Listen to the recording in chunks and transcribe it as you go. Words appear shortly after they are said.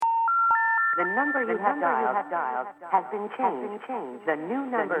The number you have dialed has been changed. The new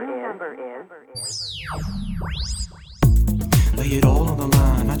number is... Lay it all on the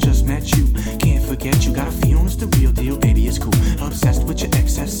line, I just met you. Can't forget you, got a feeling it's the real deal, baby, it's cool. Obsessed with your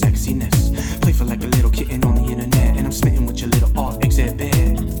excess sexiness. Playful like a little kitten on the internet. And I'm smitten with your little art exhibit.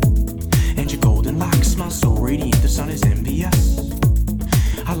 And your golden locks smile so radiant, the sun is envious.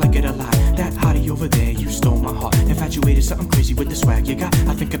 I like it a lot, that hottie over there, you stole my heart. Infatuated, something crazy with the swag you got.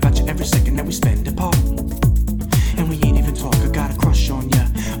 I think about you every second that we spend apart. And we ain't even talk, I got a crush on ya.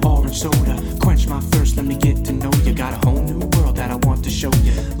 Orange soda, quench my thirst, let me get to know you. Got a whole new world that I want to show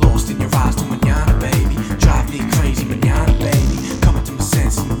you. Lost in your eyes to mañana, baby. Drive me crazy, mañana, baby. Coming to my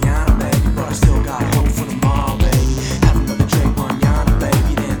senses, mañana, baby. But I still got hope for tomorrow, baby. Have another drink, mañana,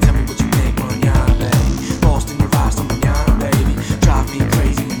 baby. Then tell me what you think, mañana, baby. Lost in your eyes to mañana, baby. Drive me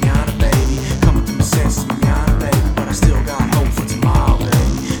crazy, mañana, baby. Coming to my senses, mañana, baby. But I still got hope for tomorrow,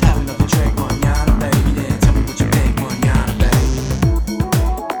 baby. Have another drink, mañana, baby. Then tell me what you think, mañana, baby.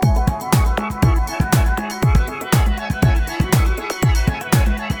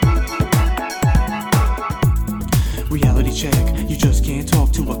 Reality check, you just can't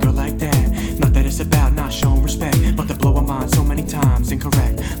talk to a girl like that. Not that it's about not showing respect, but to blow her mind so many times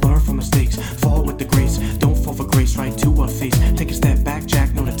incorrect. Learn from mistakes, fall with the grace. Don't fall for grace, right to her face. Take a step back,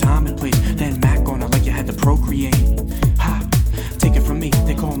 Jack, know the time and place. Then Mac on her like you had to procreate. Ha! Take it from me,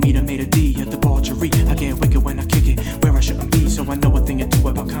 they call me the maitre d' at debauchery. I get wicked when I kick it, where I shouldn't be. So I know a thing or two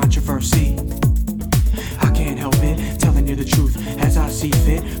about controversy. I can't help it, telling you the truth as I see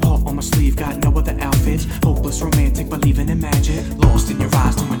fit. Heart on my sleeve, got no other outfits. Hopeless romantic, believing in magic. Lost in your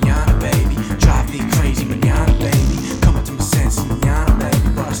eyes to mañana, baby. Drive me crazy, mañana, baby. Coming to my senses, mañana, baby.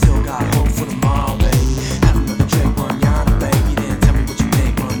 But I still got hope for tomorrow, baby. Have another drink, mañana, baby. Then tell me what you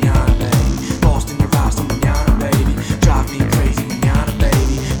think, mañana, baby. Lost in your eyes to mañana, baby. Drive me crazy, mañana,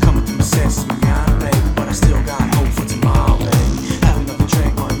 baby. Coming to my senses, mañana, baby. But I still got hope for tomorrow, baby. Have another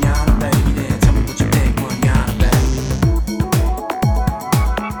drink, mañana, baby. Then tell me what you think, mañana, baby.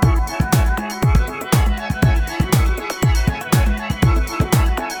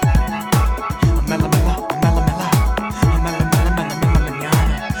 Mela, mela, mela, mela. Mela, mela, mela, mela,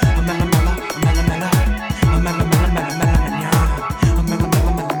 mañana. Mela, mela, mela, mela. Mela, mela, mela, mela, mañana. Mela, mela,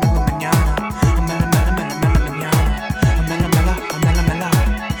 mela, mela, mañana. Mela, mela, mela, mela, mañana. Mela, mela, mela, mela.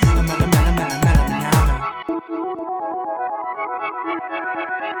 Mela, mela, mela, mela, mañana.